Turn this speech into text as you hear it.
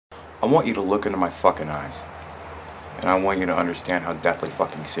I want you to look into my fucking eyes. And I want you to understand how deathly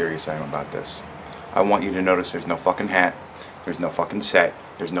fucking serious I am about this. I want you to notice there's no fucking hat, there's no fucking set,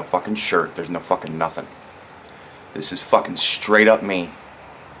 there's no fucking shirt, there's no fucking nothing. This is fucking straight up me.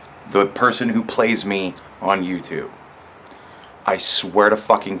 The person who plays me on YouTube. I swear to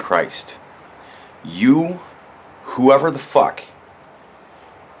fucking Christ. You, whoever the fuck,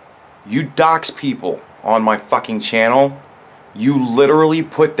 you dox people on my fucking channel. You literally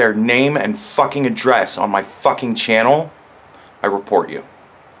put their name and fucking address on my fucking channel. I report you.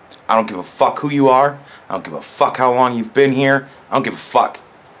 I don't give a fuck who you are. I don't give a fuck how long you've been here. I don't give a fuck.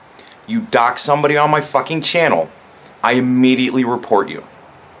 You dox somebody on my fucking channel, I immediately report you.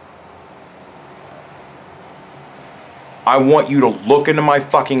 I want you to look into my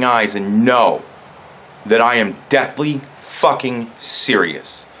fucking eyes and know that I am deathly fucking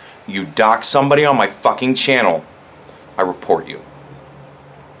serious. You dox somebody on my fucking channel, I report you.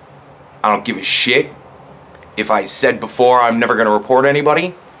 I don't give a shit if I said before I'm never going to report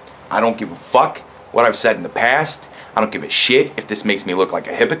anybody. I don't give a fuck what I've said in the past. I don't give a shit if this makes me look like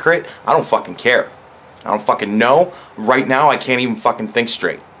a hypocrite. I don't fucking care. I don't fucking know. Right now I can't even fucking think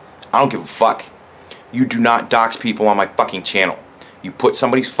straight. I don't give a fuck. You do not dox people on my fucking channel. You put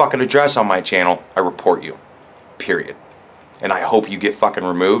somebody's fucking address on my channel, I report you. Period. And I hope you get fucking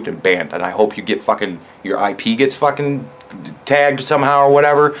removed and banned. And I hope you get fucking, your IP gets fucking tagged somehow or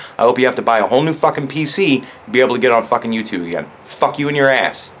whatever. I hope you have to buy a whole new fucking PC to be able to get on fucking YouTube again. Fuck you in your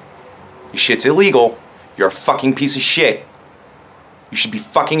ass. Your shit's illegal. You're a fucking piece of shit. You should be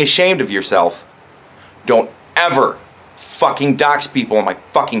fucking ashamed of yourself. Don't ever fucking dox people on my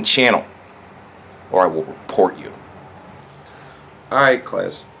fucking channel, or I will report you. Alright,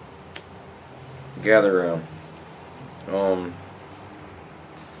 class. Gather around.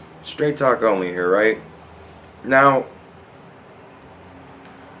 Straight talk only here, right? Now,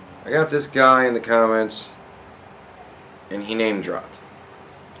 I got this guy in the comments, and he name dropped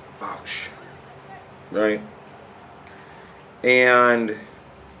Vaush, right? And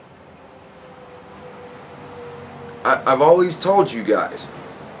I've always told you guys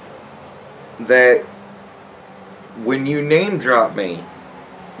that when you name drop me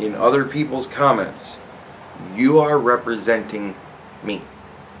in other people's comments, you are representing me.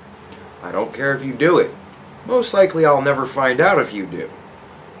 I don't care if you do it. Most likely I'll never find out if you do.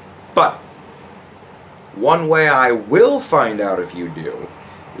 But one way I will find out if you do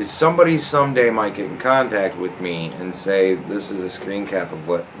is somebody someday might get in contact with me and say, this is a screen cap of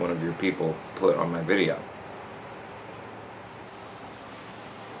what one of your people put on my video.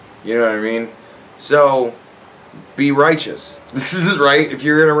 You know what I mean? So, be righteous. This is right. If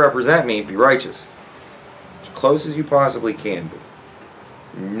you're going to represent me, be righteous. As close as you possibly can be.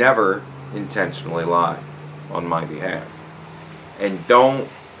 Never intentionally lie on my behalf. And don't,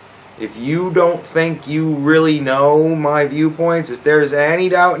 if you don't think you really know my viewpoints, if there's any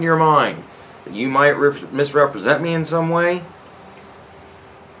doubt in your mind that you might misrepresent me in some way,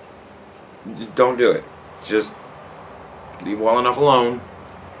 just don't do it. Just leave well enough alone.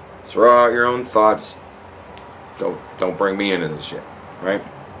 Throw out your own thoughts. Don't bring me into this shit, right?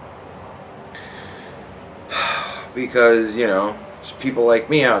 Because, you know, there's people like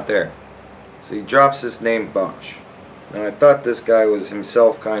me out there. So he drops this name Vaush. Now I thought this guy was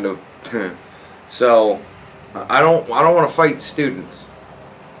himself kind of so I don't want to fight students.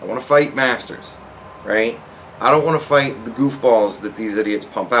 I want to fight masters, right? I don't want to fight the goofballs that these idiots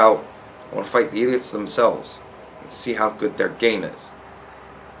pump out. I want to fight the idiots themselves and see how good their game is.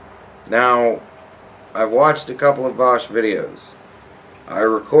 Now, I've watched a couple of Vaush videos. I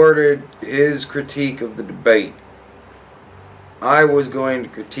recorded his critique of the debate. I was going to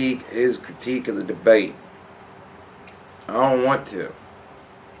critique his critique of the debate. I don't want to,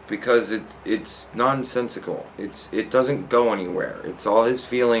 because it's nonsensical. It doesn't go anywhere. It's all his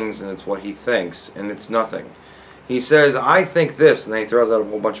feelings and it's what he thinks, and it's nothing. He says, I think this, and then he throws out a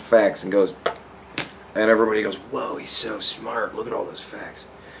whole bunch of facts and goes, and everybody goes, whoa, he's so smart, look at all those facts.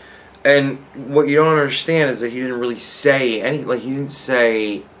 And what you don't understand is that he didn't really say he didn't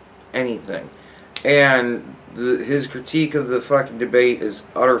say anything. And his critique of the fucking debate is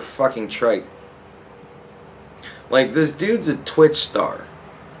utter fucking trite. Like, this dude's a Twitch star.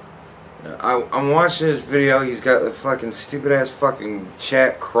 I'm watching this video, he's got the fucking stupid ass fucking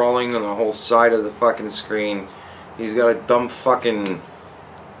chat crawling on the whole side of the fucking screen. He's got a dumb fucking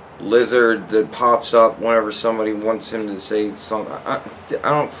lizard that pops up whenever somebody wants him to say something.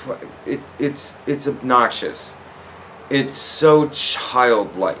 It's obnoxious. It's so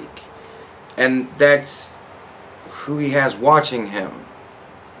childlike. And that's who he has watching him.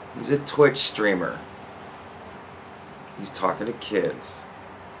 He's a Twitch streamer. He's talking to kids.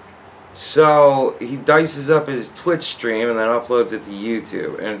 So he dices up his Twitch stream and then uploads it to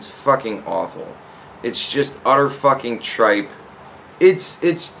YouTube, and it's fucking awful. It's just utter fucking tripe.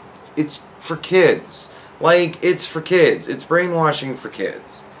 It's for kids. Like, it's for kids. It's brainwashing for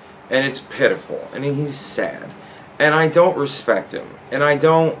kids. And it's pitiful. And he's sad. And I don't respect him. And I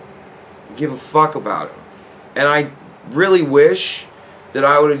don't give a fuck about him. And I really wish that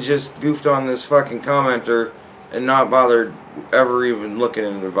I would have just goofed on this fucking commenter and not bothered ever even looking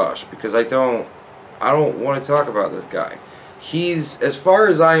into Vaush, because I don't want to talk about this guy. He's, as far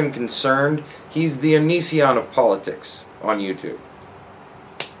as I am concerned, he's the Onision of politics on YouTube.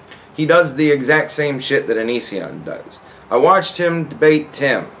 He does the exact same shit that Onision does. I watched him debate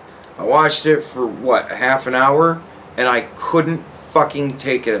Tim. I watched it for, what, half an hour, and I couldn't fucking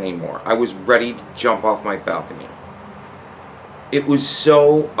take it anymore. I was ready to jump off my balcony. It was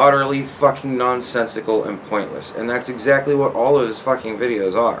so utterly fucking nonsensical and pointless, and that's exactly what all of his fucking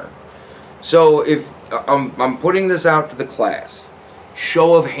videos are. So if I'm putting this out to the class,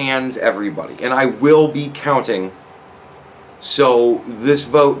 show of hands, everybody, and I will be counting. So this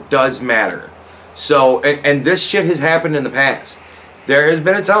vote does matter. So and this shit has happened in the past. There has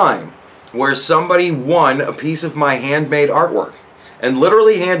been a time where somebody won a piece of my handmade artwork, and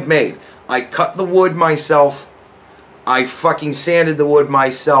literally handmade. I cut the wood myself. I fucking sanded the wood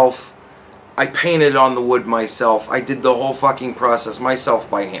myself. I painted on the wood myself. I did the whole fucking process myself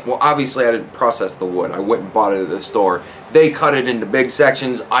by hand. Well, obviously I didn't process the wood. I went and bought it at the store. They cut it into big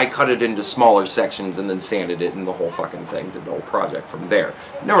sections. I cut it into smaller sections and then sanded it, and the whole fucking thing. Did the whole project from there.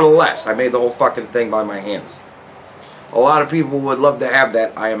 Nevertheless, I made the whole fucking thing by my hands. A lot of people would love to have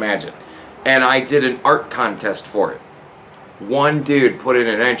that, I imagine. And I did an art contest for it. One dude put in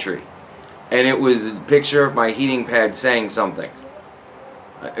an entry. And it was a picture of my heating pad saying something.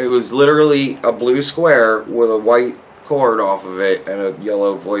 It was literally a blue square with a white cord off of it and a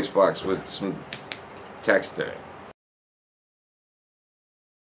yellow voice box with some text in it.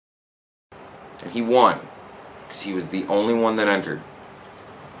 And he won, because he was the only one that entered.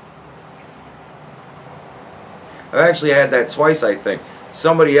 I've actually had that twice, I think.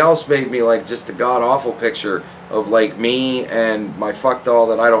 Somebody else made me like just a god-awful picture of like me and my fuck doll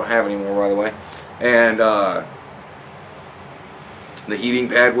that I don't have anymore, by the way. And the heating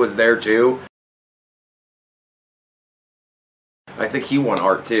pad was there too. I think he won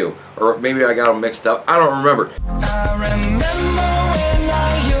art too. Or maybe I got them mixed up. I don't remember. I remember when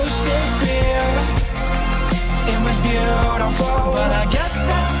I used to feel it was beautiful, but I guess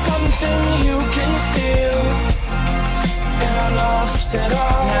that's something you can steal. And I lost it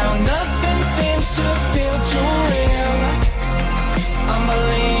all. Now nothing seems to feel too real.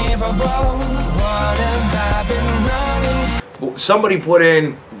 Unbelievable. What have I been running? Somebody put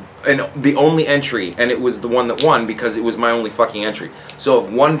in the only entry, and it was the one that won because it was my only fucking entry. So if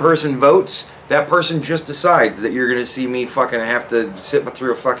one person votes, that person just decides that you're gonna see me fucking have to sit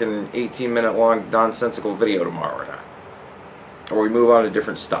through a fucking 18-minute long nonsensical video tomorrow or not. Or we move on to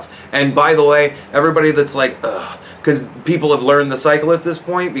different stuff. And by the way, everybody that's like, ugh, because people have learned the cycle at this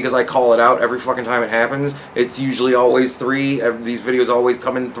point, because I call it out every fucking time it happens. It's usually always 3. These videos always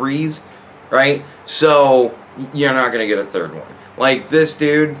come in 3s, right? So you're not gonna get a third one. Like this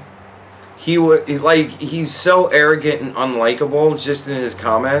dude, he's so arrogant and unlikable just in his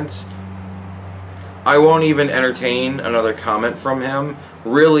comments. I won't even entertain another comment from him.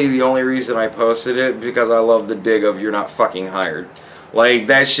 Really, the only reason I posted it because I love the dig of "you're not fucking hired." Like,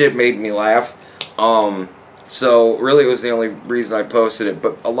 that shit made me laugh. So really, it was the only reason I posted it.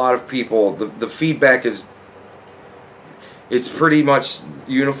 But a lot of people, the feedback is, it's pretty much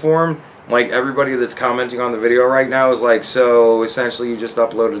uniform. Like, everybody that's commenting on the video right now is like, so essentially you just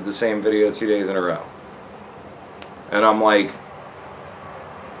uploaded the same video 2 days in a row. And I'm like,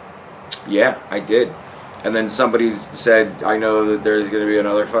 yeah, I did. And then somebody said, I know that there's going to be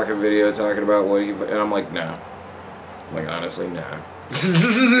another fucking video talking about what he... And I'm like, no. Like, honestly, no.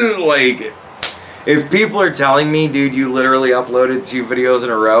 Like, if people are telling me, dude, you literally uploaded 2 videos in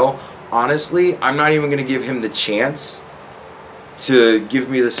a row, honestly, I'm not even going to give him the chance to give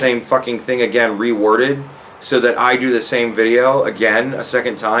me the same fucking thing again, reworded, so that I do the same video again a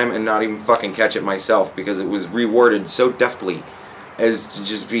second time and not even fucking catch it myself, because it was reworded so deftly as to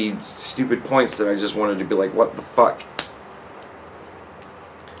just be stupid points that I just wanted to be like, what the fuck?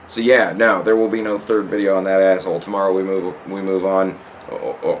 So yeah, no, there will be no third video on that asshole. Tomorrow we move on,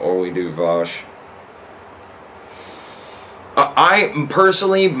 or we do Vaush. I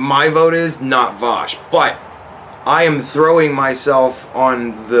personally, my vote is not Vaush, but I am throwing myself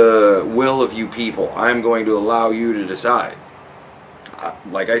on the will of you people. I'm going to allow you to decide.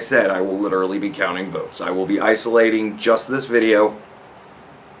 Like I said, I will literally be counting votes. I will be isolating just this video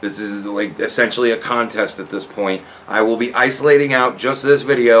This is like essentially a contest at this point. I will be isolating out just this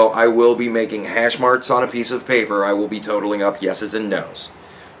video. I will be making hash marks on a piece of paper. I will be totaling up yeses and nos.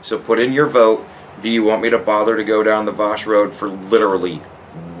 So put in your vote. Do you want me to bother to go down the Vaush road for literally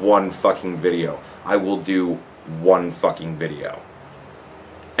one fucking video? I will do one fucking video.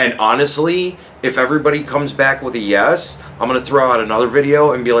 And honestly, if everybody comes back with a yes, I'm going to throw out another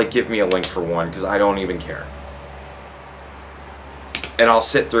video and be like, give me a link for one, because I don't even care. And I'll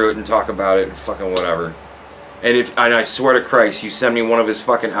sit through it and talk about it and fucking whatever. And I swear to Christ, you send me one of his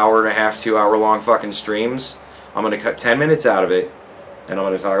fucking hour and a half, 2 hour long fucking streams, I'm going to cut 10 minutes out of it, and I'm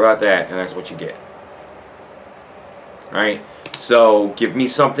going to talk about that, and that's what you get. Alright? So, give me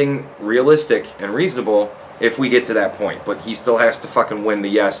something realistic and reasonable if we get to that point. But he still has to fucking win the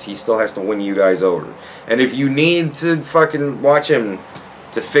yes. He still has to win you guys over. And if you need to fucking watch him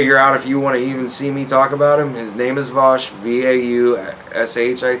to figure out if you want to even see me talk about him, his name is Vaush,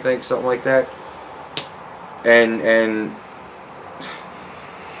 V-A-U-S-H, I think, something like that. And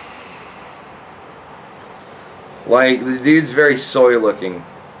like, the dude's very soy looking.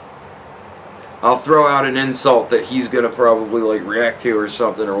 I'll throw out an insult that he's gonna probably like react to or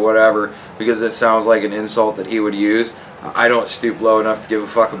something or whatever, because it sounds like an insult that he would use. I don't stoop low enough to give a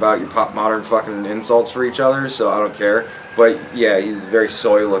fuck about your pop modern fucking insults for each other, so I don't care. But yeah, he's very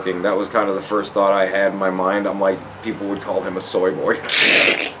soy looking. That was kind of the first thought I had in my mind. I'm like, people would call him a soy boy.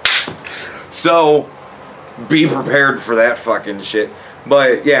 So be prepared for that fucking shit.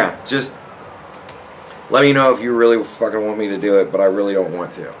 But yeah, just let me know if you really fucking want me to do it, but I really don't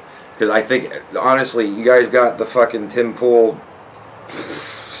want to. Because I think, honestly, you guys got the fucking Tim Pool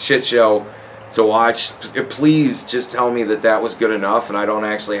shit show to watch. Please just tell me that that was good enough and I don't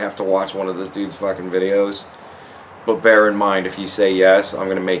actually have to watch one of this dude's fucking videos. But bear in mind, if you say yes, I'm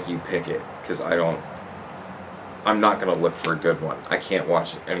going to make you pick it. Because I'm not going to look for a good one. I can't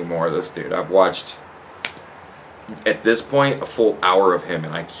watch any more of this dude. I've watched, at this point, a full hour of him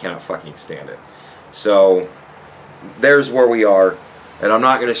and I cannot fucking stand it. So, there's where we are. And I'm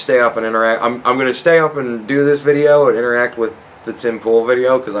not going to stay up and interact. I'm going to stay up and do this video and interact with the Tim Pool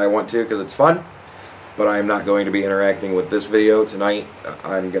video because I want to, because it's fun. But I'm not going to be interacting with this video tonight.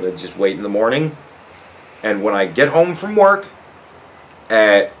 I'm going to just wait in the morning. And when I get home from work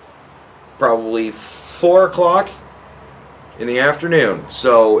at probably 4 o'clock in the afternoon.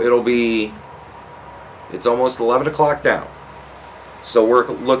 So it'll be, it's almost 11 o'clock now. So we're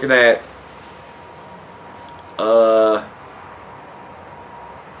looking at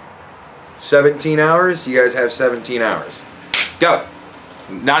 17 hours? You guys have 17 hours. Go!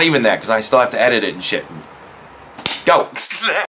 Not even that, because I still have to edit it and shit. Go!